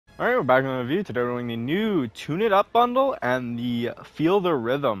Alright, we're back in the review. Today we're doing the new Tune It Up bundle and the Feel the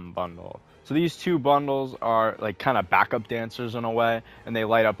Rhythm bundle. So these two bundles are like kind of backup dancers in a way, and they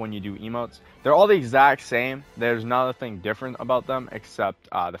light up when you do emotes. They're all the exact same. There's nothing different about them except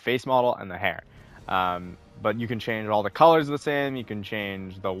the face model and the hair. But you can change all the colors the same. You can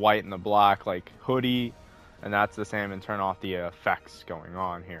change the white and the black like hoodie, and that's the same, and turn off the effects going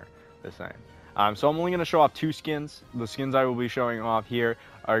on here the same. So I'm only going to show off two skins. The skins I will be showing off here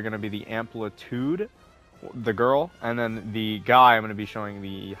are going to be the Amplitude, the girl, and then the guy I'm going to be showing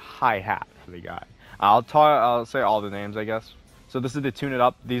the hi-hat for the guy. I'll say all the names, I guess. So this is the Tune It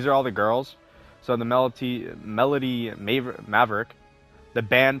Up. These are all the girls. So the Melody Maverick, the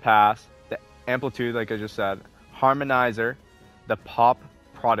Band Pass, the Amplitude, like I just said, Harmonizer, the Pop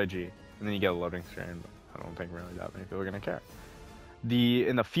Prodigy, and then you get a loading screen. But I don't think really that many people are going to care.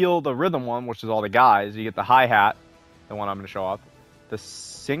 In the Feel the Rhythm one, which is all the guys, you get the hi-hat, the one I'm going to show off, the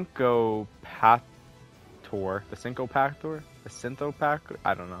Syncopator, the Syncopator,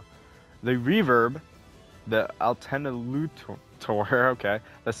 I don't know, the Reverb, the Attenuator, okay,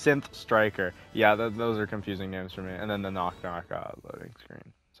 the Synth Striker, yeah, those are confusing names for me, and then the knock loading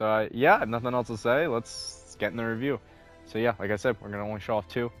screen. So yeah, I have nothing else to say. Let's get in the review. So yeah, like I said, we're going to only show off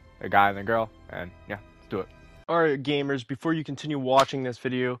two, a guy and a girl, and yeah, let's do it. Alright gamers, before you continue watching this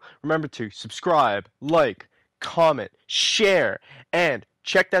video, remember to subscribe, like, comment, share, and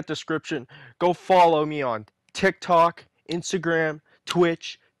check that description. Go follow me on TikTok, Instagram,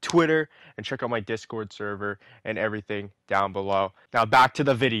 Twitch, Twitter, and check out my Discord server and everything down below. Now back to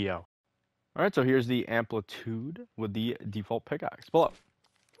the video. Alright, so here's the Amplitude with the default pickaxe below.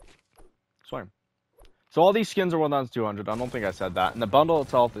 Swing. So all these skins are 1,200. I don't think I said that. And the bundle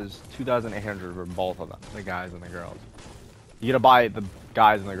itself is 2,800 for both of them, the guys and the girls. You gotta buy the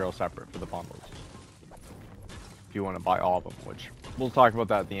guys and the girls separate for the bundles. If you want to buy all of them, which we'll talk about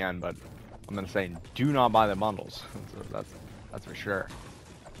that at the end, but I'm gonna say do not buy the bundles. So that's for sure.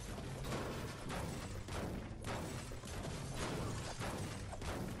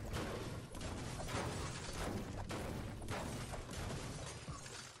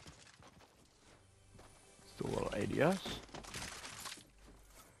 A little ADS.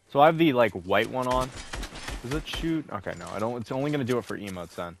 So I have the like white one on. Does it shoot? Okay, no, I don't. It's only gonna do it for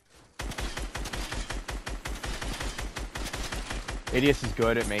emotes then. ADS is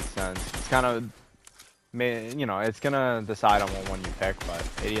good. It makes sense. It's kind of, you know, it's gonna decide on what one you pick, but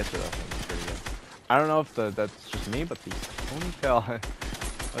ADS for this one is pretty good. I don't know if that's just me, but the ponytail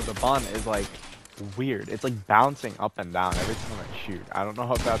of the bun is like weird. It's like bouncing up and down every time I shoot. I don't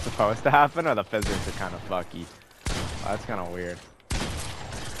know if that's supposed to happen or the physics are kind of fucky. That's kind of weird.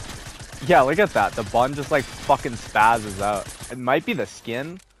 Yeah, look at that. The bun just like fucking spazzes out. It might be the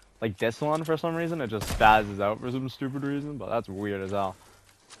skin, like this one for some reason. It just spazzes out for some stupid reason, but that's weird as hell.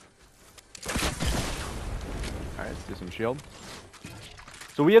 Alright, let's do some shield.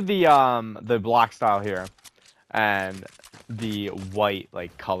 So we have the black style here and the white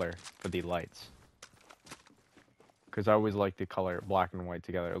like color for the lights. Because I always like the color black and white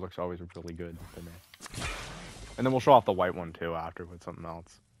together. It looks always really good to me. And then we'll show off the white one too after with something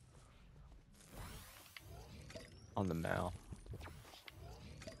else. On the male.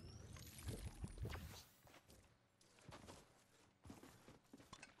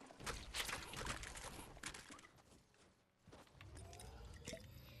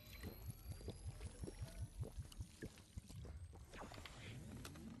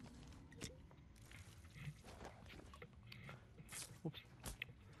 Oops.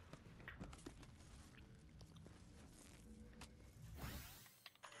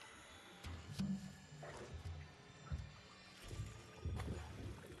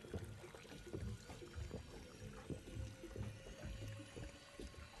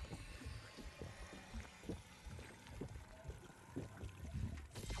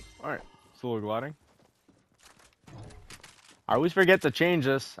 Alright, still gliding. I always forget to change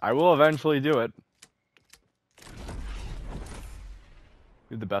this. I will eventually do it.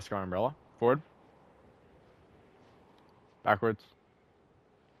 Do the best car umbrella. Forward. Backwards.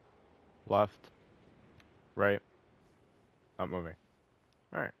 Left. Right. Not moving.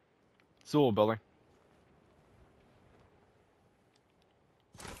 Alright. Still building.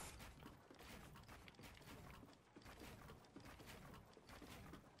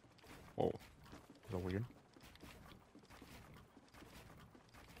 Whoa. Is that weird?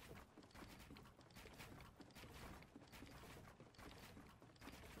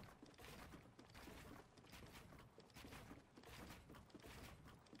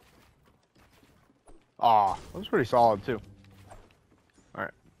 Ah, that was pretty solid too.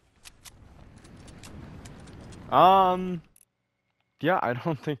 Alright. Yeah, I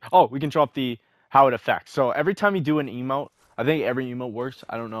don't think. Oh, we can show up the how it affects. So every time you do an emote, I think every emote works.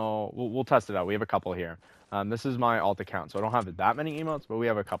 I don't know. We'll test it out. We have a couple here. This is my alt account, so I don't have that many emotes, but we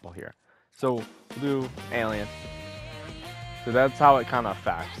have a couple here. So we'll do alien. So that's how it kind of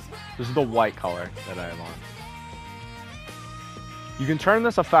affects. This is the white color that I have on. You can turn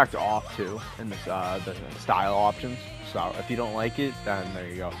this effect off too in this, the style options. So if you don't like it, then there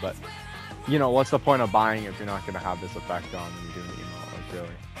you go. But you know, what's the point of buying if you're not going to have this effect on when you're doing emote? Like, really.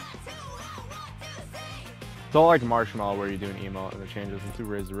 It's all like Marshmallow where you do an emote and it changes into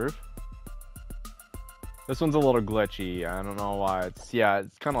Raise the Roof. This one's a little glitchy. I don't know why. It's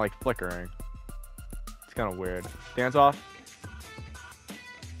kind of like flickering. It's kind of weird. Dance off.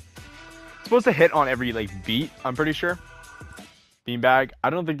 It's supposed to hit on every like beat, I'm pretty sure. Beanbag.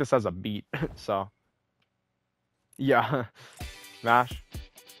 I don't think this has a beat, so. Yeah. Mash.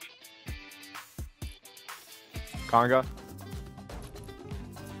 Conga.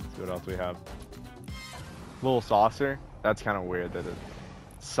 Let's see what else we have. Little saucer. That's kind of weird that it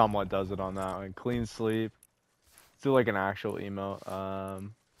somewhat does it on that one. Clean sleep. Let's do like an actual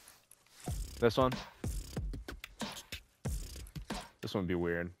emote. This one. This one would be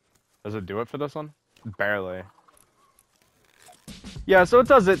weird. Does it do it for this one? Barely. Yeah, so it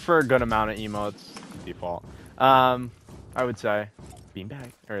does it for a good amount of emotes. Default. I would say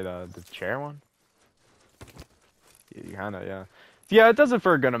beanbag or the chair one. Kinda, yeah. Yeah, it does it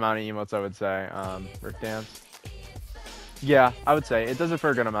for a good amount of emotes, I would say. Rick dance. Yeah, I would say it does it for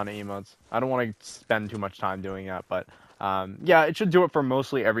a good amount of emotes. I don't want to spend too much time doing that, but yeah, it should do it for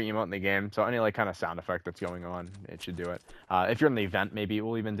mostly every emote in the game. So any like kind of sound effect that's going on, it should do it. If you're in the event, maybe it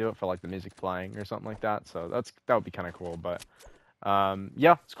will even do it for like the music playing or something like that. So that would be kind of cool. But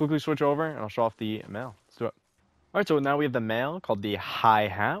yeah, let's quickly switch over and I'll show off the male. Let's do it. All right, so now we have the male called the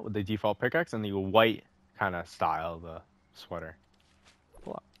hi-hat with the default pickaxe and the white kind of style, the sweater.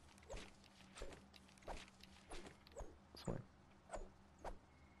 Pull up. Swing.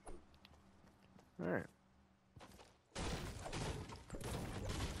 All right.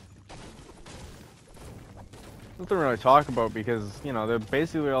 Nothing really to talk about because, you know, they're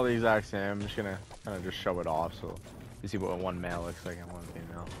basically all the exact same. I'm just gonna kind of just show it off so you see what one male looks like and one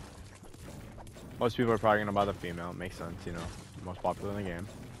female. Most people are probably gonna buy the female. It makes sense, you know, most popular in the game.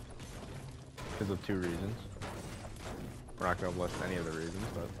 Because of two reasons. We're not gonna list any of the reasons,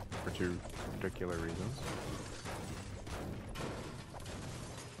 but for two particular reasons.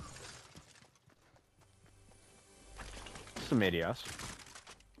 Some ADS.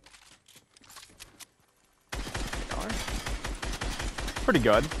 Pretty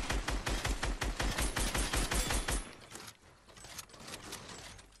good.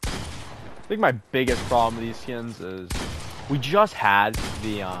 I think my biggest problem with these skins is we just had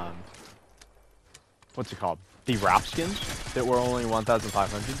the what's it called? The wrap skins that were only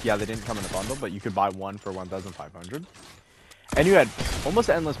 1,500. Yeah, they didn't come in a bundle, but you could buy one for 1,500. And you had almost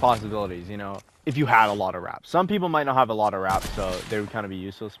endless possibilities, you know, if you had a lot of wraps. Some people might not have a lot of wraps, so they would kind of be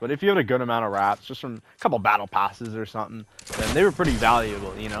useless. But if you had a good amount of wraps, just from a couple battle passes or something, then they were pretty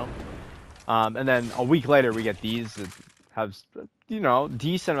valuable, you know. And then a week later, we get these that have, you know,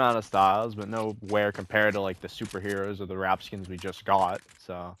 decent amount of styles, but nowhere compared to like the superheroes or the wrap skins we just got.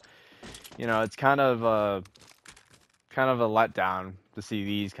 So, you know, it's kind of a letdown to see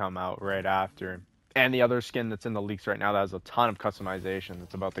these come out right after. And the other skin that's in the leaks right now that has a ton of customization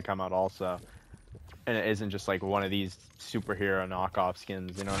that's about to come out also. And it isn't just like one of these superhero knockoff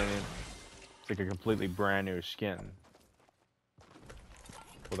skins, you know what I mean? It's like a completely brand new skin.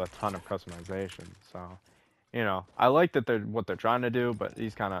 With a ton of customization, so, you know, I like that what they're trying to do, but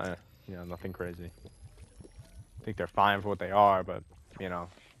these kind of, you know, nothing crazy. I think they're fine for what they are, but, you know,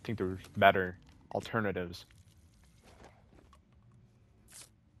 I think there's better alternatives.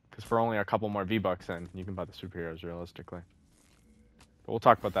 Because for only a couple more V-Bucks, then you can buy the superheroes realistically. But we'll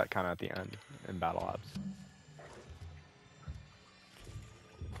talk about that kind of at the end in Battle Labs.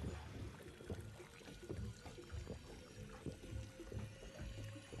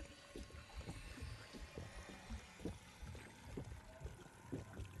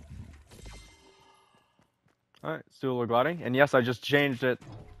 Alright, let's do a little gliding. And yes, I just changed it.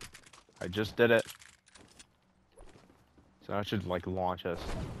 I just did it. So that should, like, launch us.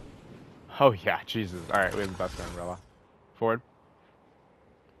 Oh, yeah, Jesus. Alright, we have the best umbrella. Forward.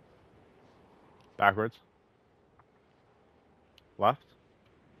 Backwards. Left.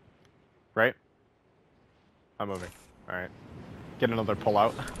 Right. I'm moving. Alright. Get another pull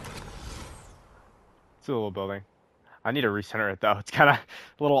out. It's a little building. I need to recenter it, though. It's kind of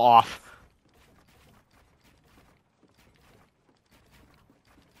a little off.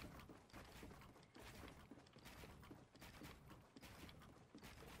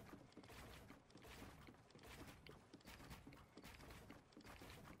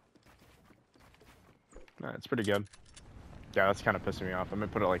 It's pretty good. Yeah, that's kind of pissing me off. I'm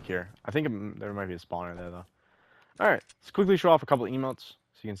gonna put it like here. I think there might be a spawner there though. All right, let's quickly show off a couple emotes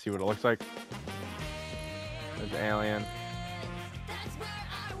so you can see what it looks like. There's the alien.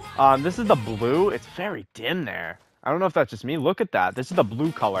 This is the blue. It's very dim there. I don't know if that's just me. Look at that. This is the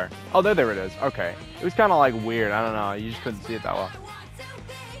blue color. Oh, there it is. Okay. It was kind of like weird. I don't know. You just couldn't see it that well.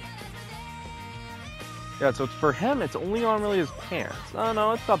 Yeah, so it's for him, it's only on really his pants. Oh,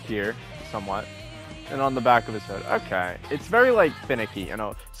 no, it's up here somewhat. And on the back of his hood. Okay. It's very, like, finicky. You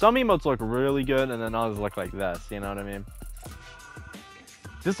know, some emotes look really good, and then others look like this. You know what I mean?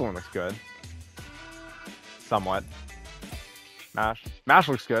 This one looks good. Somewhat. Mash. Mash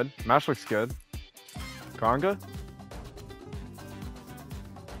looks good. Mash looks good. Conga?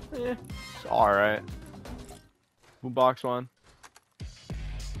 Eh, it's alright. Boombox one.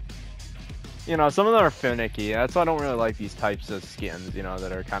 You know, some of them are finicky. That's why I don't really like these types of skins, you know,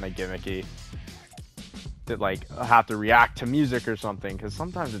 that are kind of gimmicky. That, like, have to react to music or something, because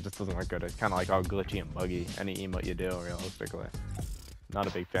sometimes it just doesn't look good. It's kind of like all glitchy and buggy, any emote you do, realistically. Not a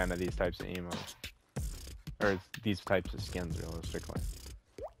big fan of these types of emotes. Or these types of skins, realistically.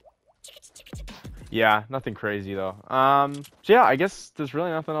 Yeah, nothing crazy, though. So yeah, I guess there's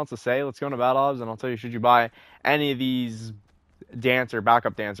really nothing else to say. Let's go into Battle Obs, and I'll tell you, should you buy any of these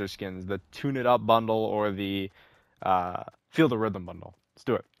backup dancer skins, the Tune It Up bundle or the Feel the Rhythm bundle. Let's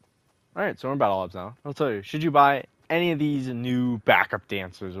do it. Alright, so we're in Battle Obs now. I'll tell you, should you buy any of these new backup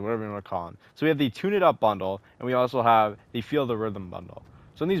dancers, or whatever you want to call them? So we have the Tune It Up bundle, and we also have the Feel the Rhythm bundle.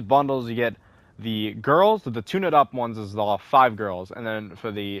 So in these bundles, you get the girls, the Tune It Up ones is the 5 girls, and then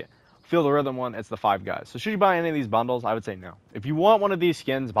for the Feel the Rhythm one, it's the 5 guys. So should you buy any of these bundles? I would say no. If you want one of these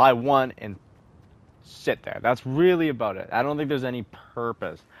skins, buy one and sit there. That's really about it. I don't think there's any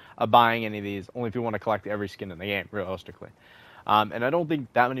purpose of buying any of these, only if you want to collect every skin in the game, realistically. And I don't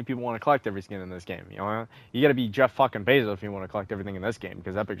think that many people want to collect every skin in this game. You know, you gotta be Jeff fucking Bezos if you want to collect everything in this game,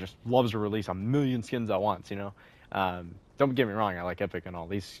 because Epic just loves to release a million skins at once. You know, don't get me wrong, I like Epic and all.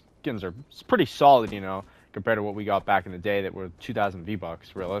 These skins are pretty solid, you know, compared to what we got back in the day that were 2,000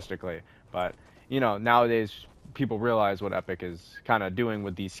 V-Bucks, realistically. But you know, nowadays people realize what Epic is kind of doing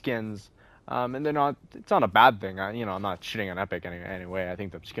with these skins. And they're not, it's not a bad thing. You know, I'm not shitting on Epic anyway. I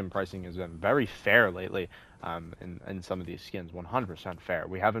think the skin pricing has been very fair lately, in some of these skins, 100% fair.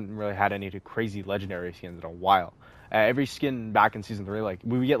 We haven't really had any crazy legendary skins in a while. Every skin back in Season 3, like,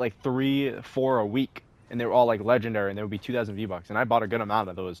 we would get like 3, 4 a week, and they were all like legendary, and they would be 2,000 V-Bucks, and I bought a good amount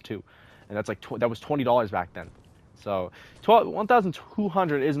of those too. And that's like, that was $20 back then. So,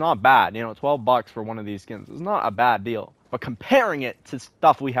 1,200 is not bad. You know, $12 for one of these skins is not a bad deal. But comparing it to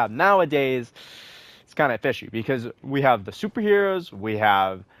stuff we have nowadays, it's kind of fishy, because we have the superheroes, we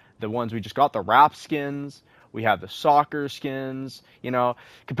have the ones we just got, the rap skins, we have the soccer skins, you know.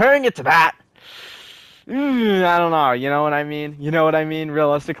 Comparing it to that, I don't know, you know what I mean? You know what I mean,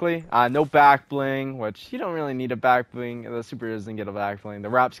 realistically? No back bling, which you don't really need a back bling. The superheroes didn't get a back bling. The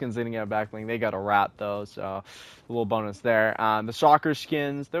rap skins didn't get a back bling. They got a rap, though, so a little bonus there. The soccer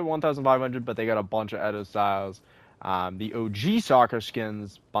skins, they're 1,500, but they got a bunch of edit styles. The OG soccer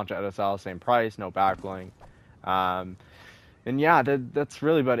skins, bunch of edit styles, same price, no back bling. And yeah, that's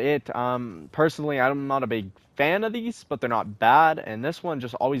really about it. Personally, I'm not a big fan of these, but they're not bad. And this one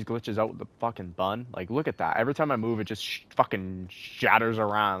just always glitches out with the fucking bun. Like, look at that. Every time I move, it just fucking shatters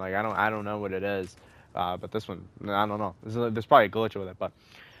around. Like, I don't know what it is. But this one, I don't know. There's probably a glitch with it, but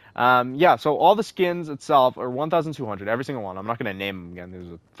yeah. So all the skins itself are 1,200, every single one. I'm not gonna name them again.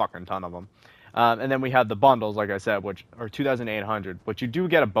 There's a fucking ton of them. And then we have the bundles, like I said, which are 2,800. But you do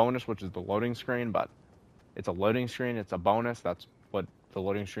get a bonus, which is the loading screen. But it's a loading screen. It's a bonus. That's what the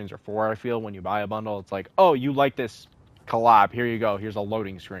loading screens are for, I feel, when you buy a bundle. It's like, oh, you like this collab. Here you go. Here's a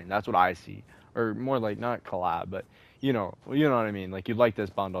loading screen. That's what I see. Or more like, not collab, but, you know what I mean? Like, you like this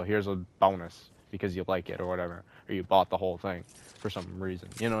bundle. Here's a bonus because you like it or whatever. Or you bought the whole thing for some reason.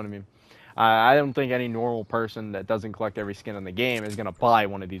 You know what I mean? I don't think any normal person that doesn't collect every skin in the game is going to buy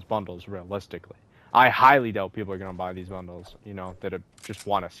one of these bundles, realistically. I highly doubt people are going to buy these bundles, you know, that just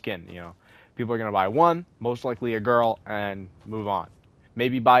want a skin, you know. People are going to buy one, most likely a girl, and move on.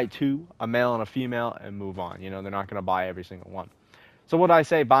 Maybe buy 2, a male and a female, and move on. You know, they're not going to buy every single one. So would I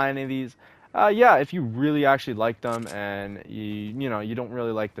say buy any of these? Yeah, if you really actually like them, and you know, you don't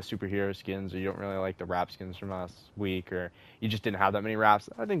really like the superhero skins, or you don't really like the rap skins from last week, or you just didn't have that many raps,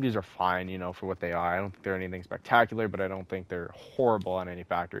 I think these are fine, you know, for what they are. I don't think they're anything spectacular, but I don't think they're horrible on any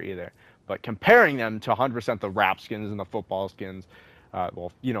factor either. But comparing them to 100% the rap skins and the football skins,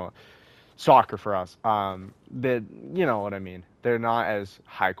 well, you know, soccer for us, that, you know what I mean, they're not as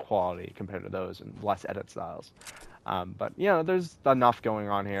high quality compared to those, and less edit styles. But you know, there's enough going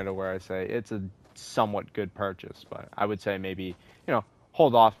on here to where I say it's a somewhat good purchase. But I would say maybe, you know,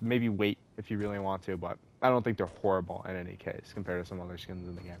 hold off, maybe wait if you really want to, but I don't think they're horrible in any case compared to some other skins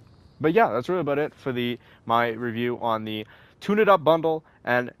in the game. But yeah, that's really about it for my review on the Tune It Up bundle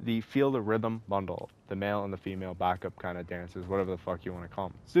and the Feel the Rhythm bundle. The male and the female backup kind of dances, whatever the fuck you want to call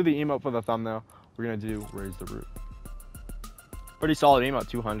them. Let's do the emote for the thumbnail. We're going to do Raise the Root. Pretty solid emote,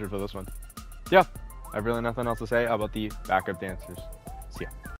 200 for this one. Yeah, I have really nothing else to say about the backup dancers.